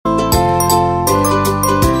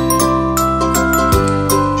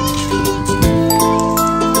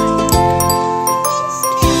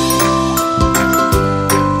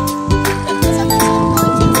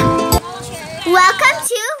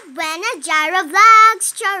Jireh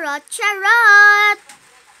Vlogs! Charot, charot!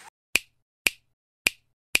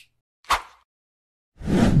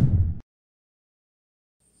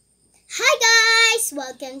 Hi guys!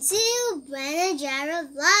 Welcome to Buena Jireh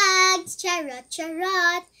Vlogs! Charot,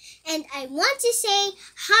 charot! And I want to say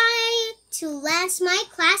hi to Lance, my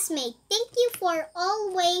classmate. Thank you for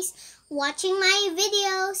always watching my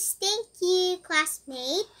videos. Thank you,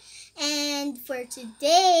 classmate. And for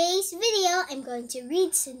today's video, I'm going to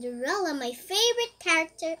read Cinderella, my favorite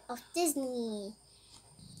character of Disney.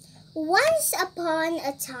 Once upon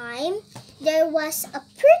a time, there was a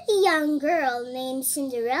pretty young girl named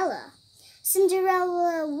Cinderella.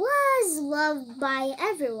 Cinderella was loved by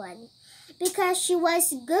everyone because she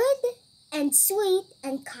was good and sweet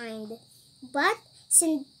and kind. But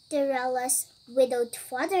Cinderella's widowed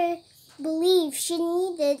father believed she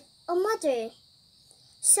needed a mother.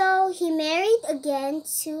 So he married again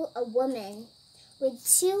to a woman with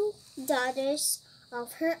two daughters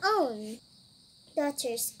of her own.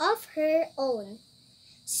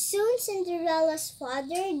 Soon Cinderella's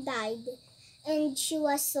father died, and she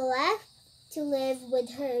was left to live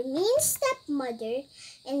with her mean stepmother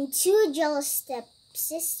and two jealous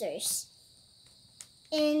stepsisters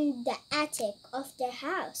in the attic of their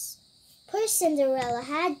house. Poor Cinderella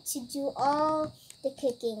had to do all the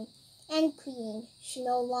cooking and cleaning. She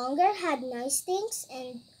no longer had nice things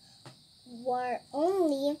and wore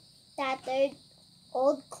only tattered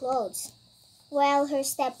old clothes, while her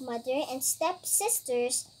stepmother and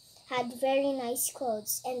stepsisters had very nice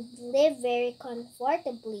clothes and lived very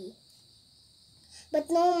comfortably. But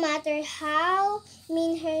no matter how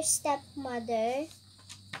mean her stepmother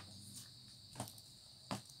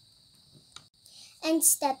and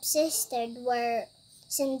stepsister were,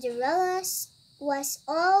 Cinderella was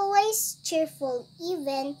always cheerful.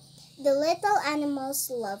 Even the little animals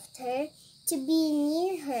loved her to be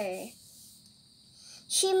near her.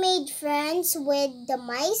 She made friends with the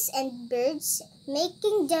mice and birds,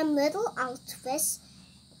 making them little outfits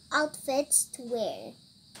to wear,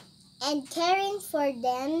 and caring for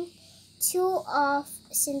them. Two of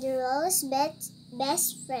Cinderella's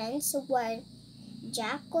best friends were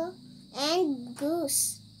Jacques and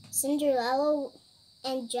Goose. Cinderella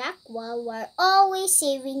and Jacques were always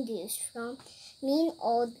saving Goose from mean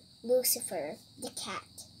old Lucifer, the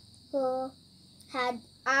cat, who had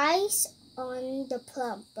eyes on the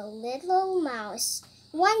plump little mouse.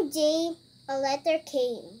 One day, a letter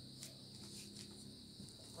came,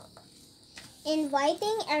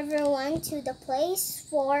 inviting everyone to the place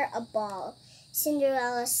for a ball.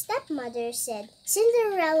 Cinderella's stepmother said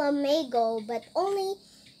Cinderella may go, but only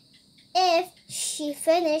if she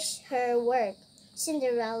finished her work.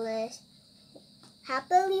 Cinderella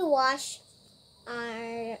happily washed,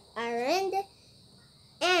 ironed,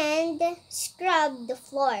 and scrubbed the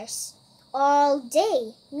floors all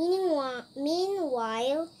day.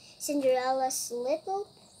 Meanwhile, Cinderella's little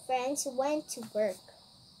friends went to work,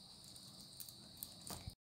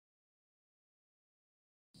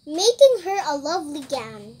 making her a lovely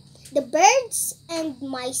gown. The birds and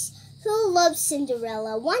mice who loved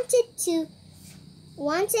Cinderella wanted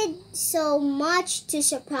so much to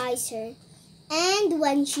surprise her, and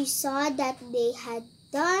when she saw that they had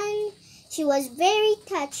done, she was very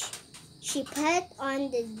touched. She put on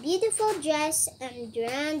the beautiful dress and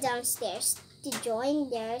ran downstairs to join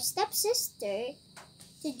her stepsisters.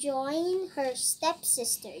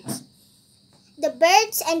 The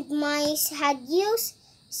birds and mice had used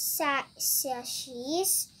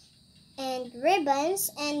sashes and ribbons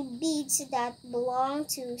and beads that belonged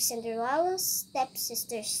to Cinderella's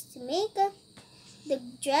stepsisters to make the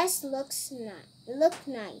dress look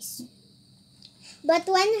nice. But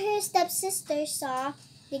when her stepsisters saw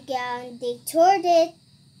the gown, they tore it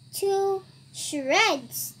to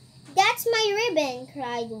shreds. "That's my ribbon,"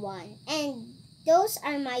 cried one. "And those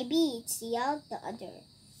are my beads," yelled the other.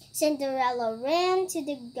 Cinderella ran to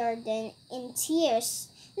the garden in tears.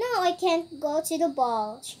 "Now I can't go to the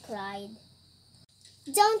ball," she cried.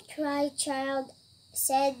 "Don't cry, child,"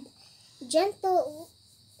 said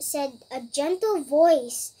a gentle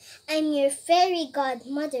voice. "I'm your fairy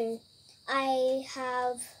godmother. I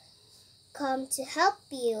have come to help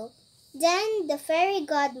you." Then the fairy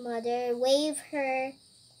godmother waved her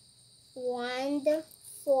wand.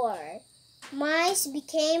 4 mice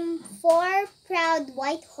became 4 proud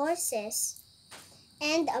white horses,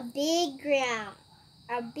 and a big round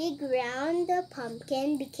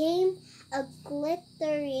pumpkin became a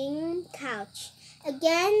glittering couch.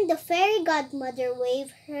 Again the fairy godmother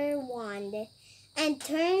waved her wand and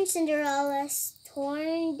turned Cinderella's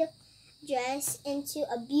torn dress into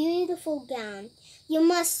a beautiful gown. "You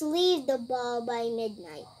must leave the ball by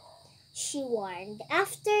midnight." she warned.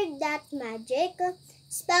 After that magic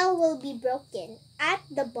spell will be broken. At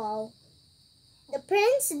the ball, the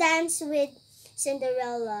prince danced with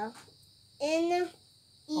Cinderella in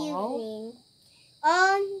evening.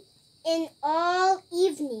 In all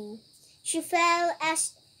evening, she felt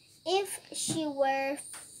as if she were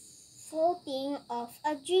floating off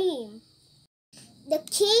a dream. The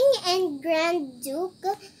king and Grand Duke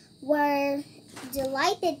were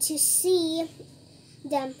delighted to see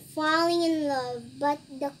them falling in love, but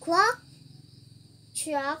the clock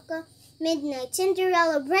struck midnight.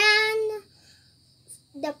 Cinderella ran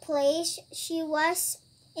the place. She was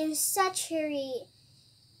in such a hurry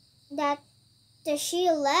that she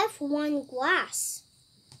left one glass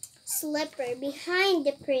slipper behind.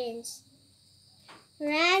 The prince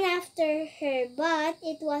ran after her, but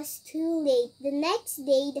it was too late. The next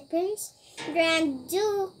day, the prince, Grand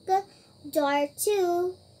Duke,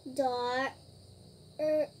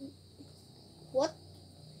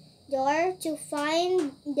 door to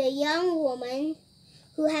find the young woman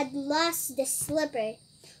who had lost the slipper.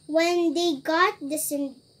 When they got to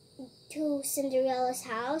Cinderella's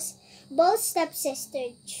house, both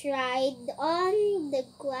stepsisters tried on the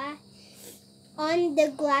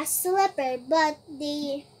glass slipper, but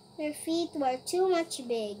their feet were too much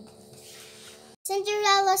big.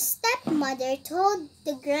 Cinderella's stepmother told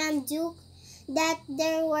the Grand Duke that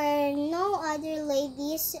there were no other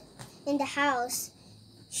ladies in the house.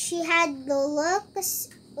 She had looked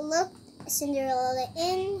Cinderella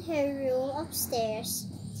in her room upstairs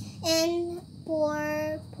and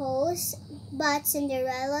proposed, but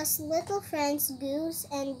Cinderella's little friends Goose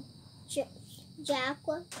and Jack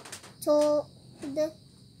took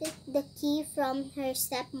the key from her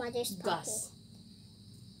stepmother's pocket.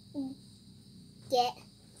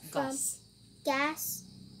 Gas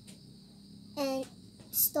and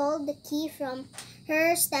stole the key from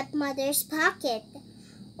her stepmother's pocket,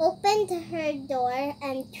 opened her door,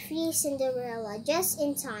 and freed Cinderella just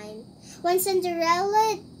in time. When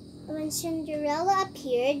Cinderella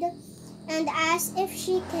appeared and asked if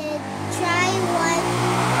she could try on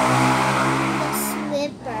the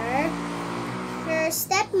slipper, her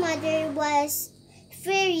stepmother was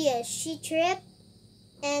furious. She tripped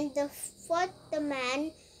and fought the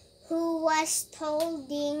man who was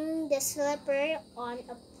holding the slipper on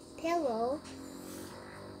a pillow.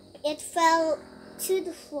 It fell to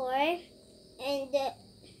the floor and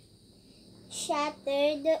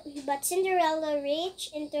shattered, but Cinderella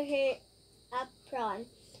reached into her apron,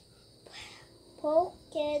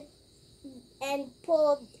 poked and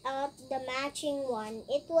pulled out the matching one.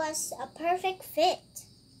 It was a perfect fit.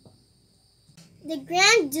 The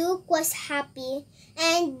Grand Duke was happy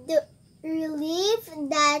and relieved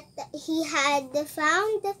that he had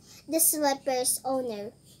found the slipper's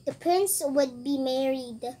owner. The prince would be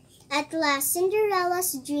married. At last,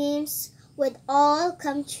 Cinderella's dreams would all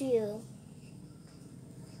come true.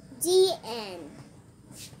 The end.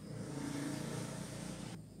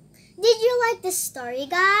 Did you like the story,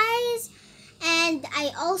 guys? And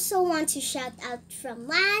I also want to shout out from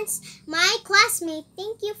Lance, my classmate.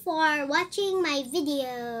 Thank you for watching my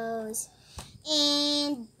videos.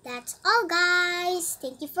 And that's all, guys.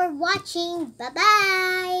 Thank you for watching.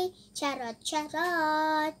 Bye-bye. Charot,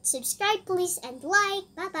 charot. Subscribe, please, and like.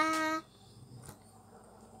 Bye-bye.